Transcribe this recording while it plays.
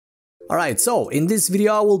Alright, so in this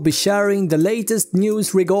video I will be sharing the latest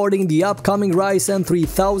news regarding the upcoming Ryzen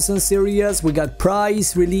 3000 series. We got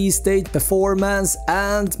price, release date, performance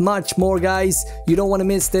and much more, guys. You don't want to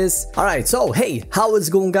miss this. Alright, so hey, how is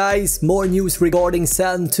it going, guys? More news regarding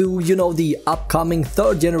Zen 2, you know, the upcoming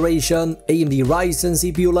 3rd generation AMD Ryzen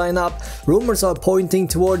CPU lineup. Rumors are pointing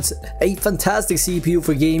towards a fantastic CPU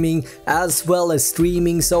for gaming as well as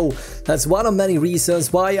streaming, so that's one of many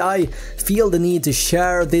reasons why I feel the need to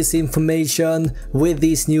share this information with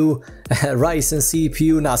this new Ryzen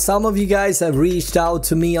CPU. Now, some of you guys have reached out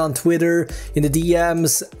to me on Twitter in the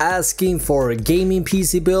DMs asking for gaming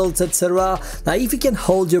PC builds, etc. Now, if you can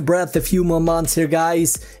hold your breath a few more months here,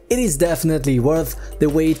 guys, it is definitely worth the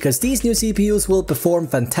wait, because these new CPUs will perform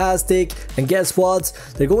fantastic, and guess what?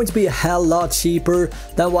 They're going to be a hell lot cheaper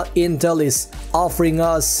than what Intel is offering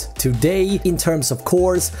us today in terms of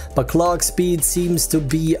cores, but clock speed seems to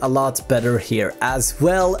be a lot better here as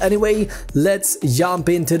well. Anyway, let's jump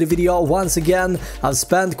into the video. Once again, I've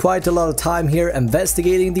spent quite a lot of time here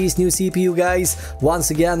investigating these new CPU, guys. Once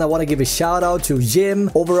again, I want to give a shout out to Jim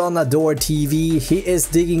over on Adore TV. He is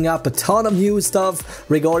digging up a ton of new stuff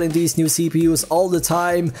regarding these new CPUs all the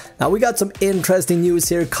time. Now, we got some interesting news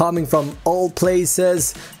here coming from all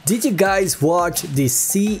places. Did you guys watch the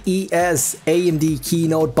CES AMD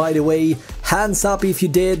keynote, by the way? Hands up if you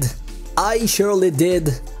did. I surely did.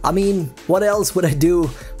 I mean, what else would I do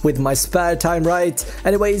with my spare time, right?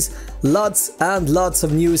 Anyways, lots and lots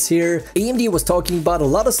of news here. AMD was talking about a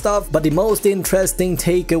lot of stuff, but the most interesting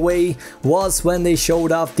takeaway was when they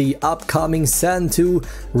showed off the upcoming Zen 2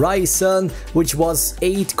 Ryzen, which was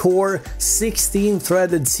 8-core,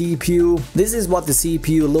 16-threaded CPU. This is what the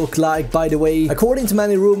CPU looked like, by the way. According to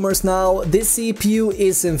many rumors now, this CPU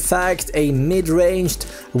is in fact a mid-ranged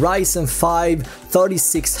Ryzen 5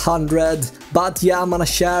 3600, but yeah, I'm gonna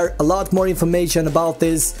share a lot more information about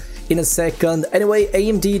this in a second. Anyway,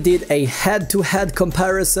 AMD did a head-to-head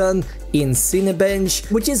comparison in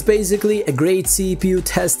Cinebench, which is basically a great CPU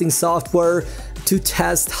testing software to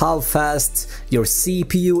test how fast your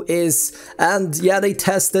CPU is. And yeah, they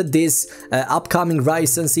tested this upcoming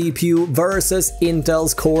Ryzen CPU versus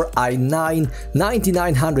Intel's Core i9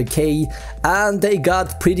 9900K, and they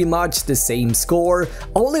got pretty much the same score,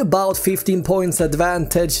 only about 15 points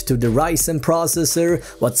advantage to the Ryzen processor.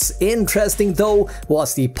 What's interesting though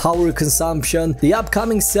was the power consumption. The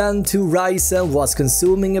upcoming Zen 2 Ryzen was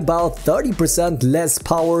consuming about 30% less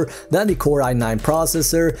power than the Core i9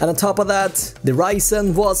 processor, and on top of that, the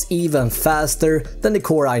Ryzen was even faster than the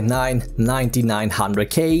Core i9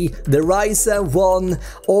 9900K. The Ryzen won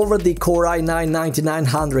over the Core i9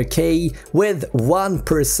 9900K with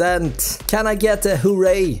 1%. Can I get a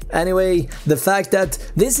hooray? Anyway, the fact that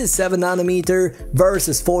this is 7nm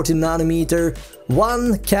versus 14nm,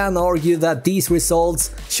 one can argue that these results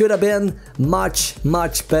should have been much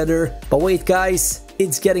better. But wait, guys,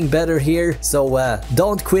 it's getting better here, so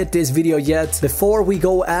don't quit this video yet. Before we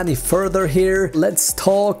go any further here, let's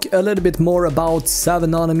talk a little bit more about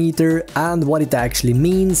 7nm and what it actually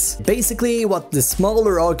means. Basically, what the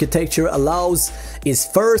smaller architecture allows is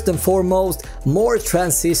first and foremost more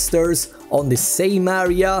transistors on the same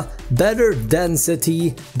area, better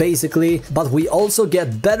density basically, but we also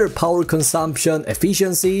get better power consumption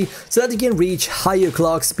efficiency so that you can reach higher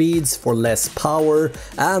clock speeds for less power,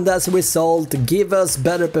 and as a result give us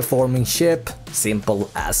better performing chip. Simple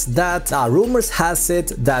as that. Rumors has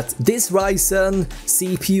it that this Ryzen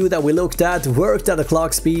CPU that we looked at worked at a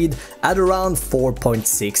clock speed at around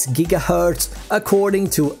 4.6 GHz according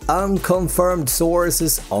to unconfirmed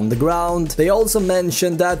sources on the ground. They also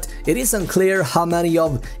mentioned that it is unclear how many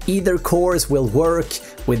of either cores will work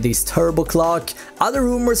with this turbo clock. Other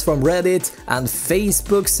rumors from Reddit and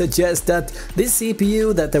Facebook suggest that this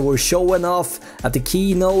CPU that they were showing off at the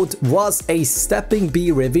keynote was a stepping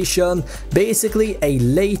B revision, basically a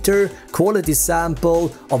later quality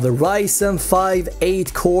sample of the Ryzen 5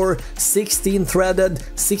 8-core 16-threaded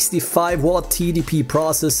 65W TDP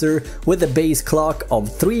processor with a base clock of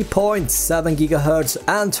 3.7 GHz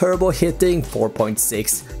and turbo hitting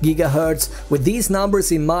 4.6 GHz. With these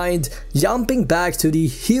numbers in mind, jumping back to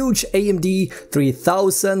the huge AMD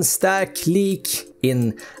 3000 stack leak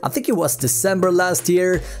in, I think it was December last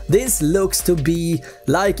year, this looks to be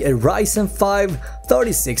like a Ryzen 5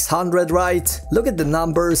 3600, right? Look at the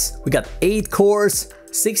numbers. We got 8 cores,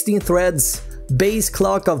 16 threads, base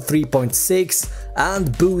clock of 3.6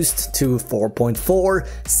 and boost to 4.4,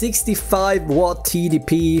 65W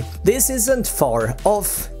TDP. This isn't far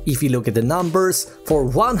off if you look at the numbers for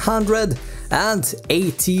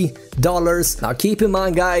 180 Now keep in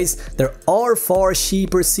mind guys, there are far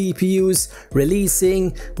cheaper CPUs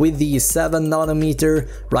releasing with the 7nm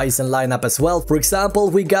Ryzen lineup as well. For example,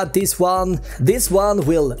 we got this one. This one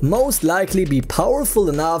will most likely be powerful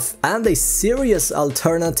enough and a serious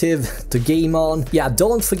alternative to game on. Yeah,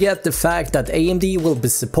 don't forget the fact that AMD will be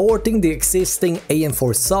supporting the existing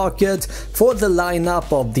AM4 socket for the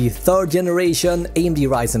lineup of the 3rd generation AMD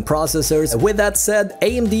Ryzen processors. With that said,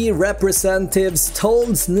 AMD representatives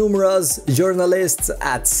told numerous journalists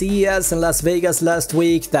at CES in Las Vegas last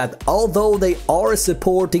week that although they are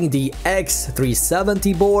supporting the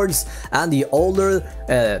X370 boards and the older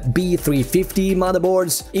B350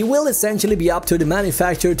 motherboards, it will essentially be up to the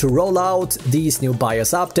manufacturer to roll out these new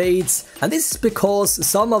BIOS updates, and this is because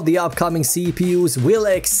some of the upcoming CPUs will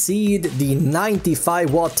exceed the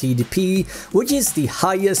 95 watt TDP, which is the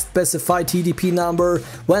highest specified TDP number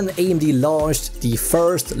when AMD launched the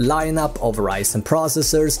first lineup of Ryzen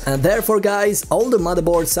processors. And therefore guys, older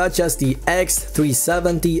motherboards such as the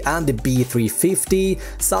X370 and the B350,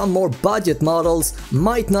 some more budget models,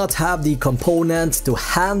 might not have the components to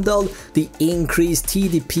handle the increased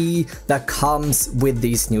TDP that comes with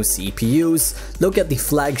these new CPUs. Look at the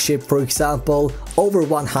Flagship, for example, over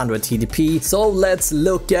 100 TDP. So let's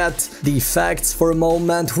look at the facts for a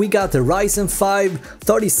moment. We got the Ryzen 5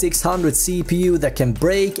 3600 CPU that can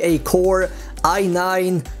break a Core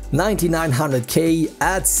i9 9900K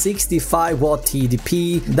at 65 watt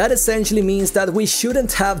TDP. That essentially means that we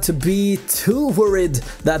shouldn't have to be too worried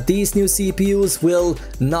that these new CPUs will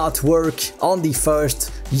not work on the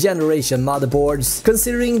first generation motherboards,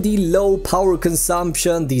 considering the low power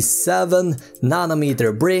consumption the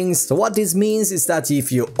 7nm brings. So what this means is that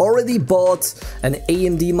if you already bought an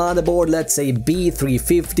AMD motherboard, let's say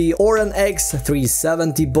B350 or an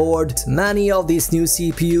X370 board, many of these new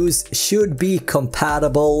CPUs should be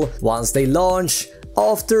compatible once they launch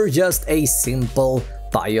after just a simple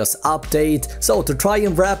BIOS update. So to try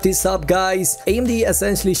and wrap this up guys, AMD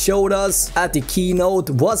essentially showed us at the keynote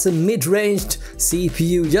was a mid-ranged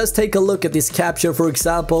CPU. Just take a look at this capture. For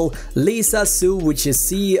example, Lisa Su, which is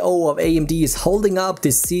CEO of AMD, is holding up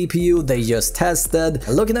this CPU they just tested.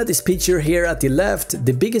 Looking at this picture here at the left,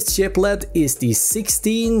 the biggest chiplet is the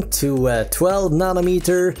 16 to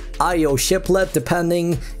 12nm IO chiplet,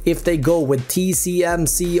 depending if they go with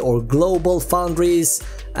TSMC or Global Foundries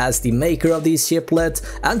as the maker of these chiplets.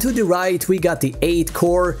 And to the right we got the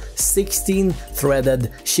 8-core 16-threaded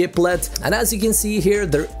chiplet, and as you can see here,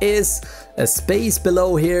 there is a space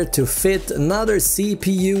below here to fit another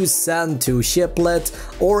CPU Zen 2 chiplet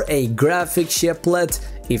or a graphic chiplet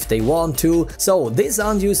if they want to. So this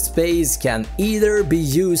unused space can either be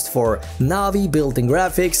used for Navi built-in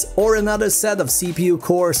graphics or another set of CPU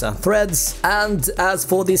cores and threads. And as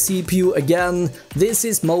for the CPU, again, this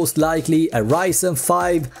is most likely a Ryzen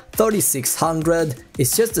 5 3600.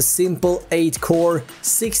 It's just a simple 8-core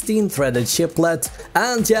 16-threaded chiplet.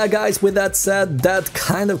 And yeah guys, with that said, that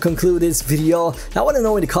kind of concludes this video. I want to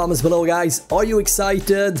know in the comments below guys, are you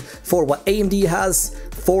excited for what AMD has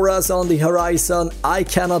for us on the horizon? I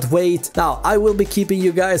cannot wait. Now I will be keeping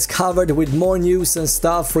you guys covered with more news and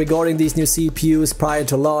stuff regarding these new CPUs prior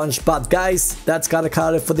to launch. But guys, that's gotta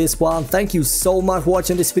cut it for this one. Thank you so much for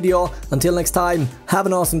watching this video. Until next time, have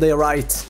an awesome day, alright?